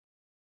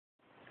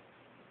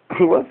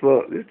What's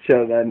up? This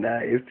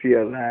CH99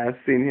 STL I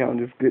sitting here on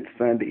this good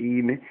Sunday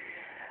evening.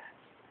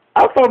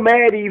 I'm so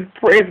mad these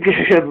press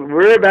girls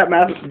worry about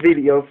my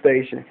video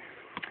station.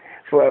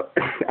 For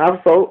I'm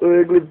so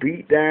ugly,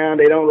 beat down,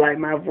 they don't like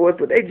my voice,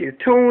 but they just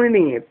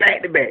tuning in,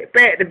 back to back,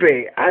 back to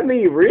back. I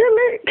mean,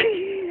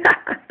 really?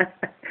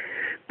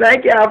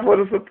 Thank y'all for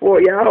the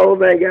support. Y'all hoes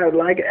ain't gotta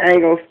like it,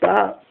 ain't gonna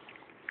stop.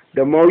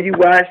 The more you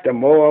watch, the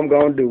more I'm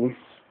gonna do.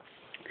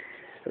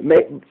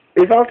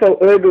 If I'm so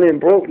ugly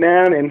and broke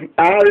down and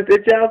all this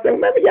that y'all say,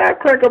 maybe y'all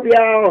crack up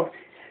y'all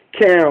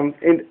cams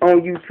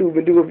on YouTube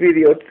and do a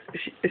video,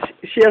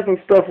 share some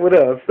stuff with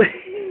us.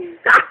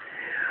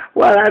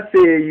 Well, I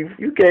tell you,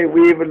 you can't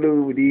win or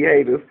lose with these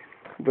haters.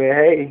 But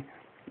hey,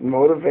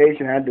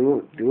 motivation, I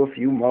do a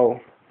few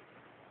more.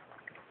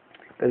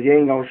 Because you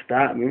ain't going to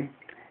stop me.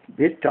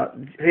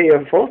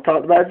 Hell, folks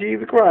talked about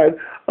Jesus Christ.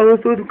 Oh,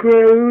 so the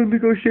Christ, let me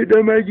go shut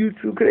down my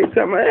YouTube. Because they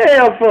talking about,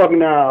 hell, fuck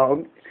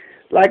no.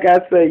 Like I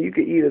say, you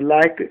can either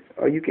like it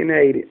or you can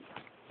hate it.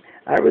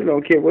 I really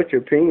don't care what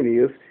your opinion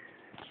is.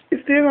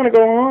 It's still going to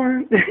go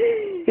on.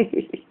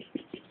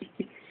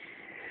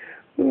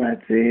 Well, I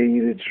tell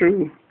you the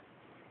truth.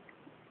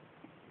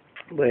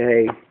 But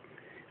hey,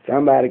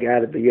 somebody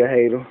got to be a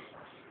hater.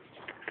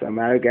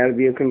 Somebody got to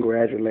be a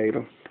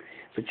congratulator.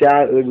 But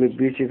y'all ugly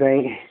bitches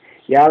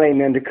y'all ain't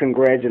nothing to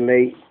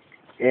congratulate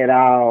at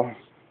all.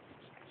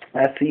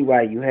 I see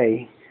why you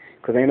hate.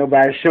 Because ain't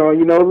nobody showing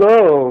you no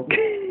love.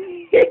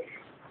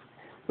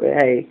 But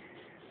hey,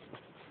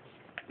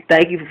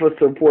 thank you for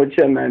supporting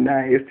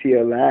CH99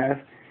 STL I.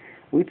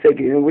 We take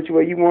it in which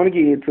way you want to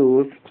get it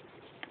to us,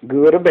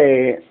 good or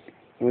bad.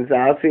 When it's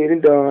all said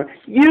and done,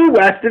 you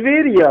watch the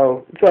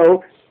video.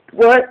 So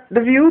what? The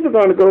views are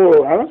gonna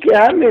go up. I don't care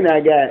how many I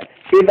got.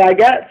 If I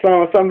got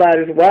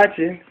somebody's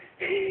watching.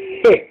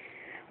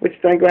 What you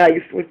think about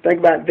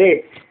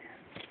that?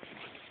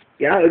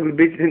 Y'all ugly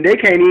bitches, and they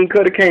can't even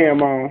cut a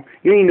cam on.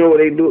 You ain't know what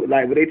they look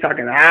like, but they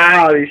talking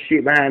all this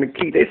shit behind the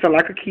key. They sound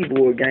like a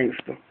keyboard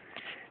gangster.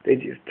 They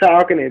just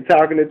talking and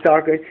talking and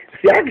talking.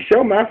 See, I can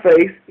show my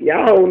face.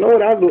 Y'all know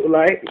what I look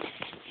like.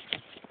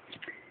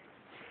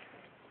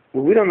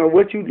 Well, we don't know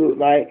what you look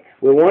like.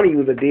 Well, one of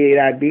you is a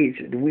dead-eye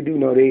bitch. We do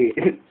know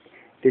that.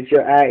 That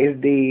your eye is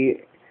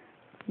dead.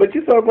 But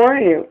you're so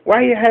grand.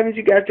 Why haven't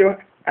you got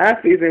your eye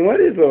fixed?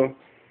 What is what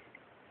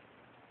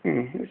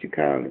you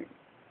call it?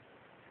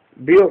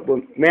 Built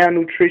but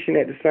malnutrition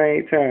at the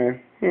same time.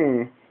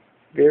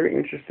 Very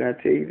interesting, I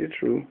tell you the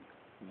truth.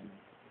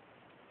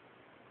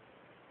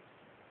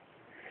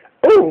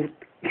 Oh!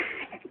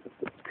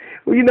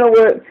 Well, you know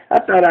what? I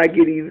thought I'd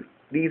give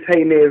these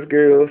hating-ass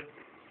girls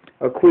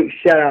a quick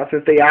shout-out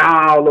since they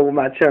all over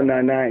my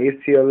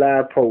CH99 STL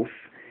I posts,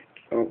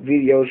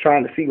 videos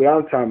trying to see what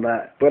I'm talking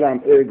about, but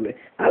I'm ugly.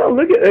 I don't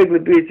look at ugly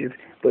bitches,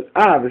 but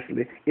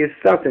obviously it's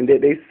something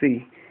that they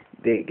see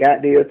that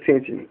got their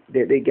attention,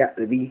 that they got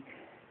to be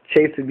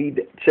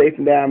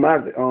chasing down my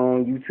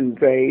YouTube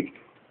page.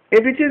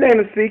 If it just ain't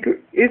a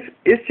secret, it's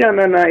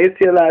CH99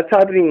 STL I.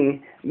 Type it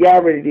in. Y'all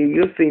already did.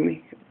 You'll see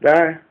me.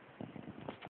 Bye.